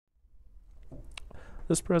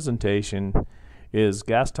This presentation is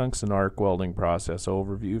gas tungsten arc welding process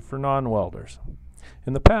overview for non-welders.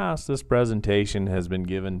 In the past, this presentation has been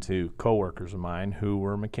given to coworkers of mine who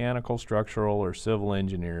were mechanical, structural, or civil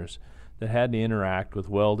engineers that had to interact with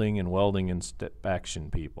welding and welding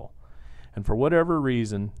inspection people. And for whatever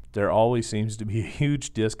reason, there always seems to be a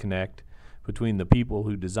huge disconnect between the people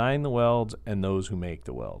who design the welds and those who make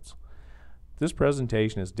the welds. This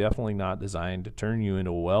presentation is definitely not designed to turn you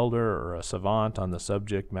into a welder or a savant on the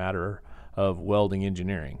subject matter of welding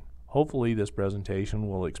engineering. Hopefully this presentation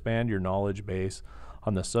will expand your knowledge base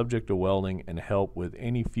on the subject of welding and help with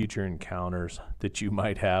any future encounters that you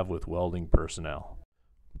might have with welding personnel.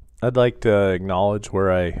 I'd like to acknowledge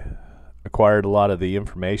where I acquired a lot of the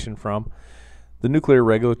information from. The Nuclear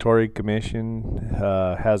Regulatory Commission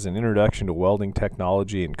has an Introduction to Welding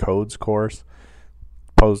Technology and Codes course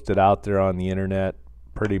posted out there on the internet,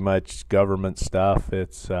 pretty much government stuff.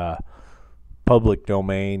 It's public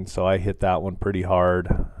domain, so I hit that one pretty hard.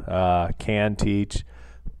 Can Teach,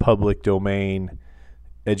 public domain,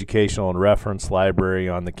 educational and reference library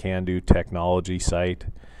on the Can-Do Technology site.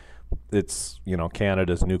 It's, you know,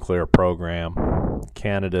 Canada's nuclear program,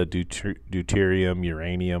 Canada deuterium,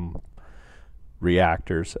 uranium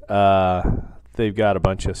reactors. They've got a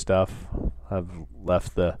bunch of stuff. I've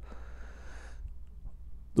left the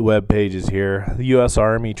web pages here. The U.S.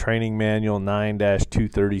 Army Training Manual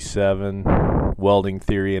 9-237, Welding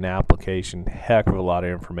Theory and Application. Heck of a lot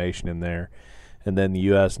of information in there. And then the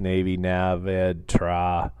U.S. Navy NavEd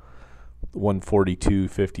TRA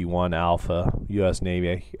 14251 Alpha, U.S.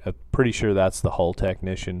 Navy. I'm pretty sure that's the hull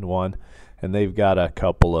technician one. And they've got a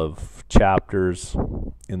couple of chapters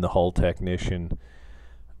in the hull technician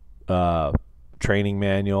training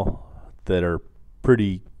manual that are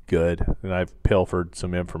pretty good, and I've pilfered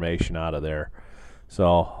some information out of there.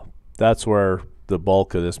 So that's where the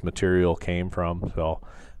bulk of this material came from. So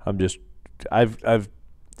I've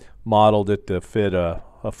modeled it to fit a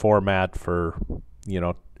format for, you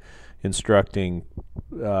know, instructing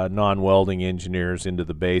non-welding engineers into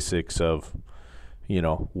the basics of, you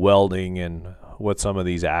know, welding and what some of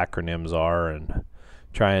these acronyms are, and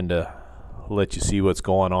trying to let you see what's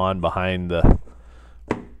going on behind the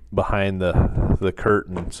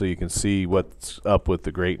curtain so you can see what's up with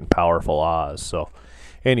the great and powerful Oz. So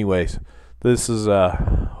anyways, this is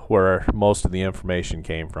where most of the information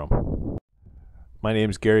came from. My name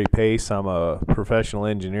is Gary Pace. I'm a professional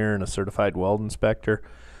engineer and a certified welding inspector.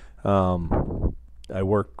 I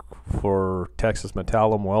work for Texas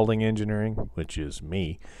Metallum Welding Engineering, which is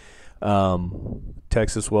me.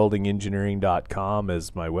 TexasWeldingEngineering.com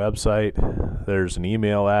is my website. There's an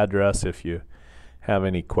email address if you have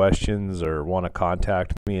any questions or want to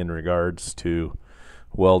contact me in regards to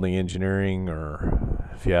welding engineering, or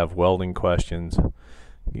if you have welding questions,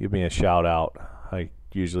 give me a shout out. I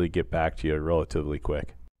usually get back to you relatively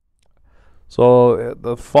quick. So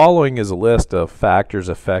the following is a list of factors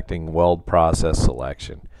affecting weld process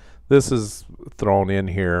selection. This is thrown in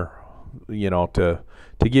here, you know, to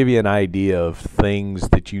give you an idea of things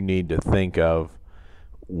that you need to think of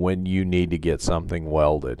when you need to get something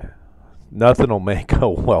welded. Nothing will make a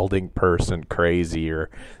welding person crazier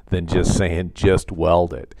than just saying just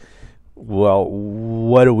weld it. Well,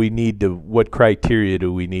 what criteria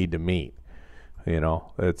do we need to meet? You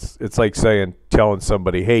know, it's like telling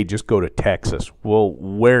somebody, hey, just go to Texas. Well,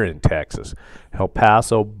 where in Texas? El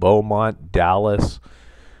Paso, Beaumont, Dallas,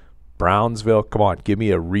 Brownsville. Come on, give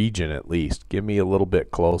me a region at least. Give me a little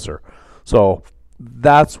bit closer. So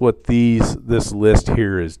that's what this list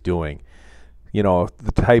here is doing. You know,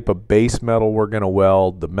 the type of base metal we're going to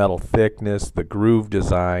weld, the metal thickness, the groove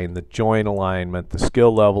design, the joint alignment, the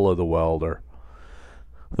skill level of the welder,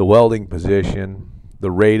 the welding position, the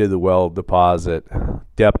rate of the weld deposit,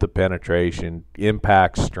 depth of penetration,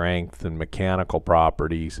 impact strength and mechanical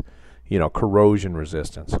properties, you know, corrosion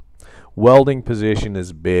resistance. Welding position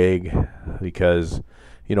is big because,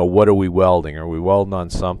 you know, what are we welding? Are we welding on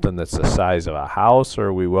something that's the size of a house, or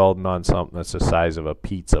are we welding on something that's the size of a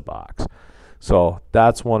pizza box? So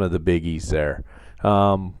that's one of the biggies there.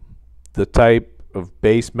 The type of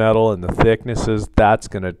base metal and the thicknesses, that's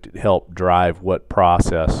going to help drive what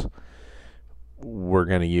process we're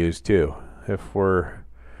going to use too. If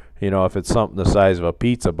it's something the size of a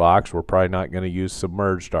pizza box, we're probably not going to use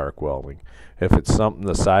submerged arc welding. If it's something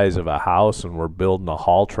the size of a house and we're building a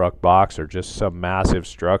haul truck box or just some massive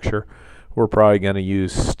structure, we're probably going to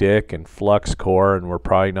use stick and flux core, and we're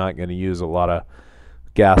probably not going to use a lot of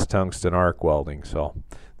gas tungsten arc welding. So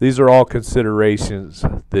these are all considerations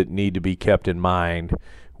that need to be kept in mind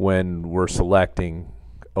when we're selecting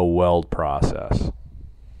a weld process.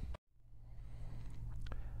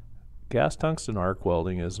 Gas tungsten arc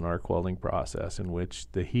welding is an arc welding process in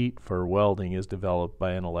which the heat for welding is developed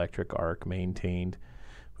by an electric arc maintained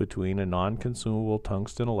between a non-consumable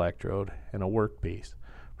tungsten electrode and a workpiece.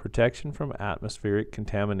 Protection from atmospheric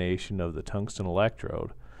contamination of the tungsten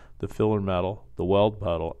electrode, the filler metal, the weld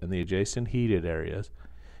puddle, and the adjacent heated areas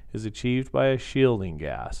is achieved by a shielding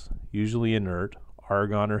gas, usually inert,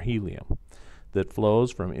 argon or helium, that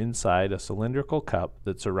flows from inside a cylindrical cup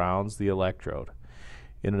that surrounds the electrode.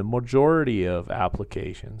 In a majority of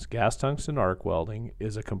applications, gas tungsten arc welding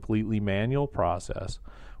is a completely manual process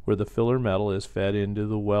where the filler metal is fed into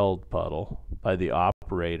the weld puddle by the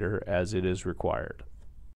operator as it is required.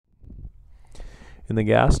 In the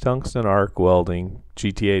gas tungsten arc welding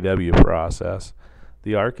GTAW process,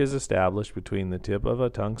 the arc is established between the tip of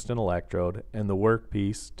a tungsten electrode and the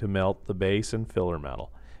workpiece to melt the base and filler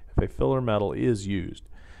metal, if a filler metal is used.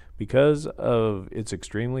 Because of its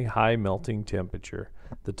extremely high melting temperature,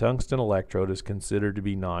 the tungsten electrode is considered to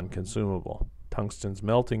be non-consumable. Tungsten's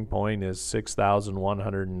melting point is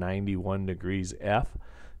 6,191 degrees F,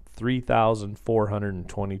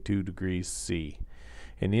 3,422 degrees C.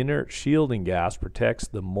 An inert shielding gas protects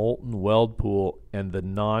the molten weld pool and the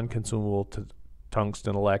non-consumable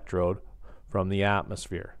tungsten electrode from the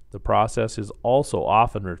atmosphere. The process is also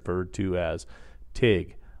often referred to as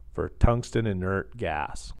TIG, for tungsten inert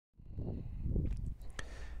gas.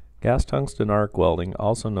 Gas tungsten arc welding,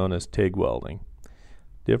 also known as TIG welding,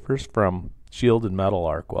 differs from shielded metal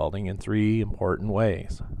arc welding in three important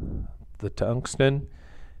ways. The tungsten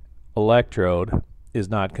electrode is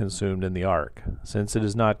not consumed in the arc. Since it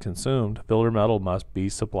is not consumed, filler metal must be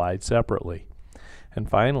supplied separately. And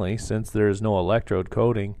finally, since there is no electrode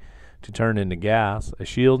coating to turn into gas, a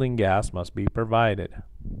shielding gas must be provided.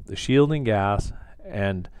 The shielding gas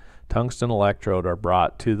and tungsten electrode are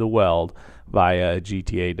brought to the weld via a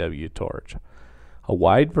GTAW torch. A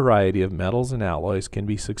wide variety of metals and alloys can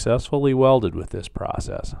be successfully welded with this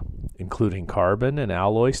process, including carbon and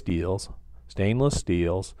alloy steels, stainless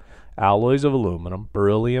steels, alloys of aluminum,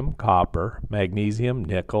 beryllium, copper, magnesium,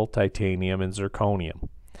 nickel, titanium, and zirconium.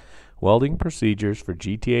 Welding procedures for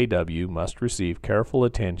GTAW must receive careful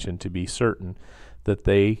attention to be certain that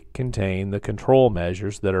they contain the control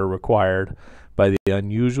measures that are required by the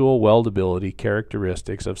unusual weldability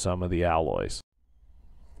characteristics of some of the alloys.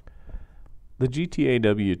 The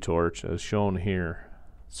GTAW torch, as shown here,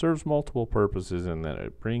 serves multiple purposes in that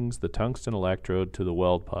it brings the tungsten electrode to the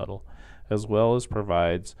weld puddle, as well as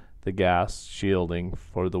provides the gas shielding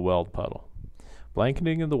for the weld puddle.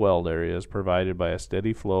 Blanketing of the weld area is provided by a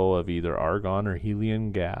steady flow of either argon or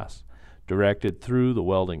helium gas directed through the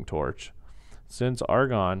welding torch. Since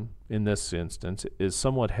argon, in this instance, is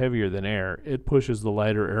somewhat heavier than air, it pushes the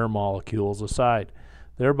lighter air molecules aside,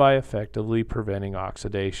 thereby effectively preventing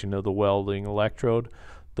oxidation of the welding electrode,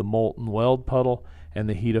 the molten weld puddle, and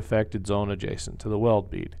the heat-affected zone adjacent to the weld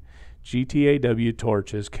bead. GTAW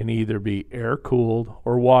torches can either be air-cooled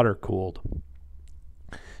or water-cooled.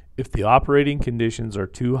 If the operating conditions are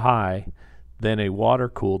too high, then a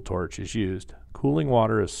water-cooled torch is used. Cooling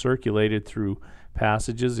water is circulated through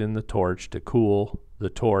passages in the torch to cool the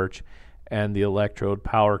torch and the electrode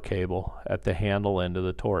power cable at the handle end of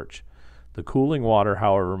the torch. The cooling water,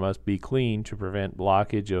 however, must be clean to prevent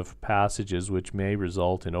blockage of passages which may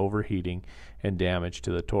result in overheating and damage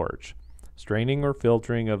to the torch. Straining or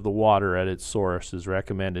filtering of the water at its source is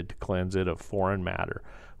recommended to cleanse it of foreign matter,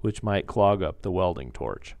 which might clog up the welding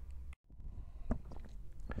torch.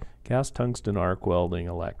 Gas tungsten arc welding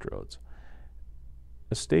electrodes.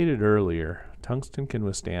 As stated earlier, tungsten can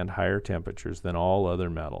withstand higher temperatures than all other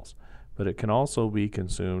metals, but it can also be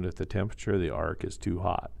consumed if the temperature of the arc is too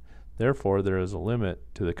hot. Therefore, there is a limit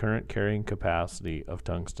to the current carrying capacity of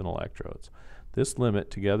tungsten electrodes. This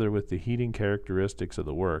limit, together with the heating characteristics of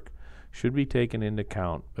the work, should be taken into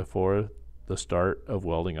account before the start of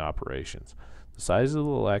welding operations. The size of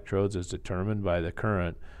the electrodes is determined by the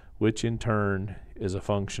current, which in turn is a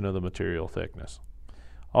function of the material thickness.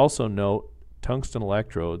 Also note, tungsten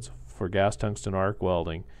electrodes for gas tungsten arc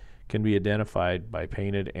welding can be identified by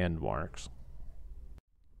painted end marks.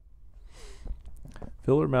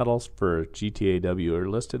 Filler metals for GTAW are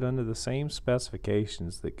listed under the same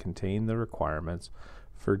specifications that contain the requirements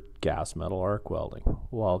for gas metal arc welding,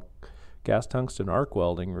 while gas tungsten arc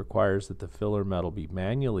welding requires that the filler metal be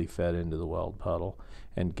manually fed into the weld puddle,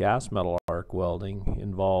 and gas metal arc welding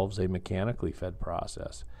involves a mechanically fed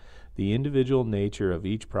process. The individual nature of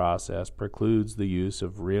each process precludes the use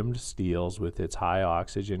of rimmed steels with its high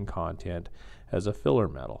oxygen content as a filler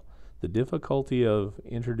metal. The difficulty of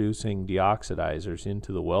introducing deoxidizers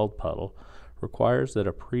into the weld puddle requires that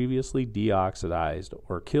a previously deoxidized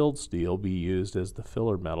or killed steel be used as the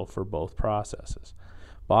filler metal for both processes.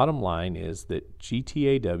 Bottom line is that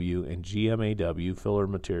GTAW and GMAW filler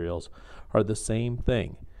materials are the same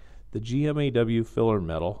thing. The GMAW filler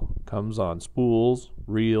metal comes on spools,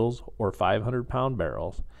 reels, or 500-pound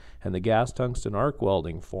barrels, and the gas tungsten arc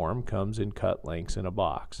welding form comes in cut lengths in a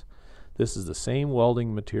box. This is the same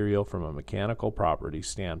welding material from a mechanical properties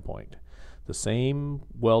standpoint. The same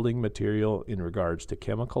welding material in regards to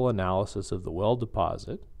chemical analysis of the weld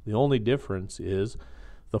deposit. The only difference is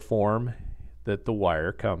the form that the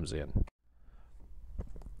wire comes in.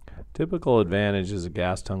 Typical advantages of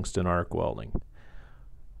gas tungsten arc welding.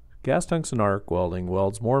 Gas tungsten arc welding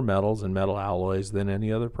welds more metals and metal alloys than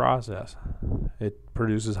any other process. It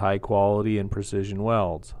produces high quality and precision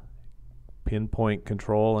welds, pinpoint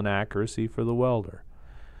control and accuracy for the welder,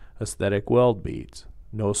 aesthetic weld beads,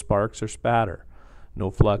 no sparks or spatter,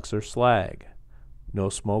 no flux or slag, no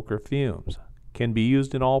smoke or fumes, can be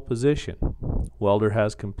used in all positions. Welder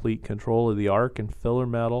has complete control of the arc and filler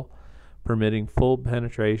metal, permitting full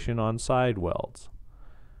penetration on side welds.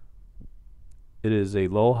 It is a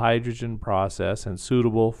low hydrogen process and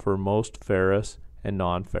suitable for most ferrous and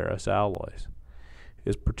non-ferrous alloys. It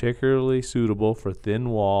is particularly suitable for thin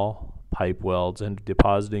wall pipe welds and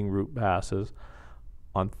depositing root passes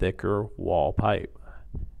on thicker wall pipe.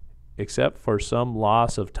 Except for some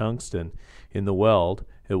loss of tungsten in the weld,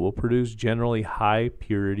 it will produce generally high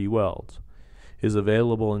purity welds. It is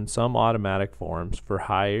available in some automatic forms for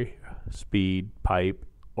high speed pipe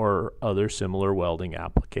or other similar welding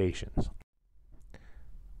applications.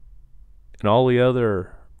 In all the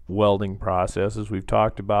other welding processes, we've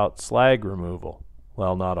talked about slag removal.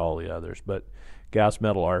 Well, not all the others, but gas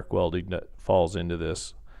metal arc welding falls into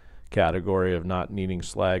this category of not needing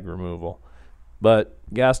slag removal. But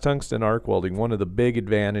gas tungsten arc welding, one of the big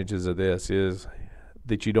advantages of this is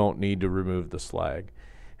that you don't need to remove the slag.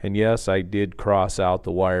 And yes, I did cross out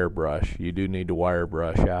the wire brush. You do need to wire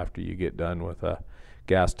brush after you get done with a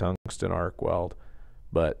gas tungsten arc weld.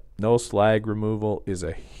 But no slag removal is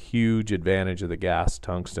a huge advantage of the gas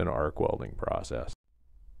tungsten arc welding process.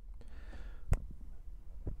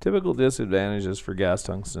 Typical disadvantages for gas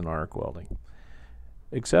tungsten arc welding.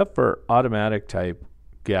 Except for automatic type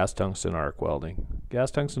gas tungsten arc welding,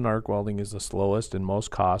 gas tungsten arc welding is the slowest and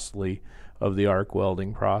most costly of the arc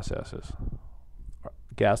welding processes.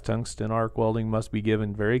 Gas tungsten arc welding must be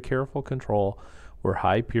given very careful control where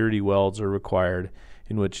high purity welds are required,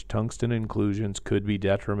 in which tungsten inclusions could be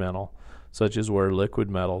detrimental, such as where liquid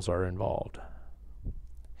metals are involved.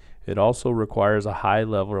 It also requires a high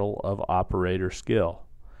level of operator skill.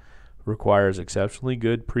 Requires exceptionally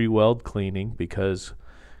good pre-weld cleaning because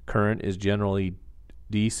current is generally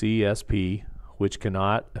DC-SP, which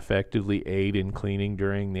cannot effectively aid in cleaning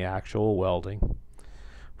during the actual welding.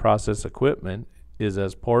 Process equipment is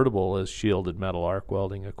as portable as shielded metal arc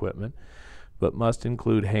welding equipment, but must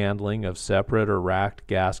include handling of separate or racked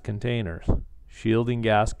gas containers. Shielding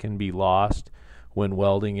gas can be lost when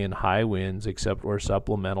welding in high winds except where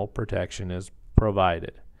supplemental protection is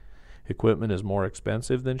provided. Equipment is more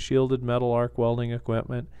expensive than shielded metal arc welding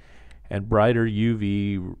equipment and brighter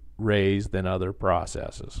UV rays than other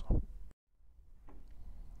processes.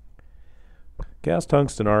 Gas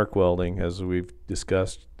tungsten arc welding, as we've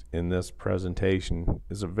discussed in this presentation,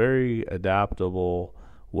 is a very adaptable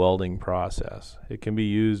welding process. It can be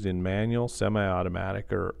used in manual,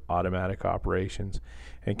 semi-automatic, or automatic operations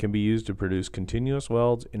and can be used to produce continuous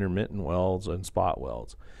welds, intermittent welds, and spot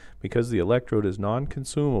welds. Because the electrode is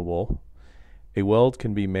non-consumable, a weld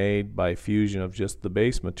can be made by fusion of just the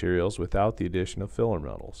base materials without the addition of filler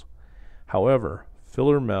metals. However,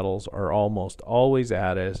 filler metals are almost always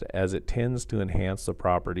added as it tends to enhance the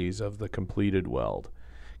properties of the completed weld.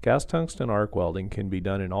 Gas tungsten arc welding can be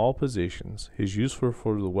done in all positions, is useful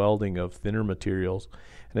for the welding of thinner materials,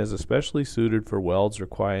 and is especially suited for welds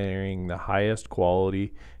requiring the highest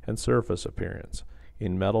quality and surface appearance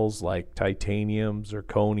in metals like titanium,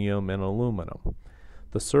 zirconium, and aluminum.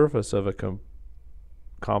 The surface of a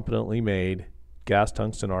competently made gas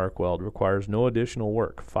tungsten arc weld requires no additional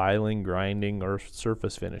work, filing, grinding, or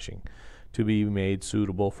surface finishing to be made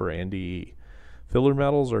suitable for NDE. Filler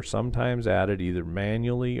metals are sometimes added either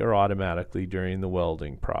manually or automatically during the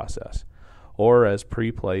welding process, or as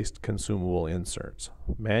pre-placed consumable inserts.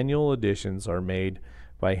 Manual additions are made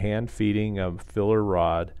by hand feeding a filler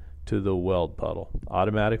rod to the weld puddle.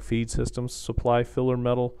 Automatic feed systems supply filler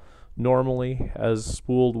metal normally as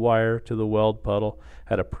spooled wire to the weld puddle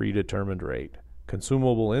at a predetermined rate.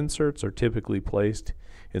 Consumable inserts are typically placed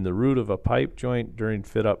in the root of a pipe joint during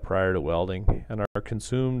fit-up prior to welding and are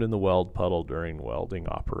consumed in the weld puddle during welding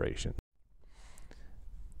operation.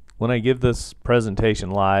 When I give this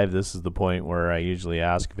presentation live, this is the point where I usually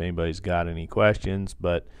ask if anybody's got any questions,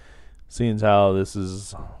 but seeing as how this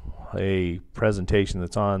is a presentation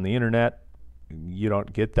that's on the internet, you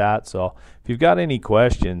don't get that. So if you've got any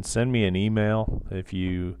questions, send me an email. If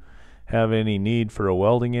you have any need for a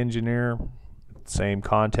welding engineer, same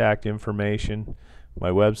contact information.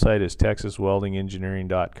 My website is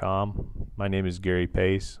texasweldingengineering.com. My name is Gary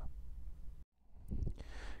Pace.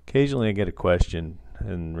 Occasionally I get a question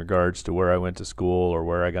in regards to where I went to school or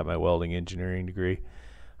where I got my welding engineering degree.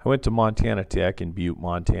 I went to Montana Tech in Butte,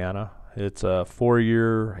 Montana. It's a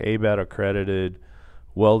 4-year ABET accredited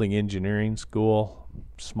welding engineering school,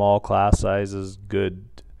 small class sizes,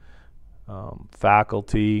 good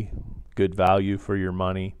faculty, good value for your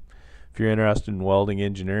money. If you're interested in welding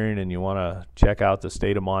engineering and you want to check out the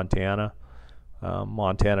state of Montana,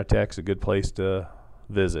 Montana Tech's a good place to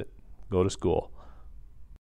visit. Go to school.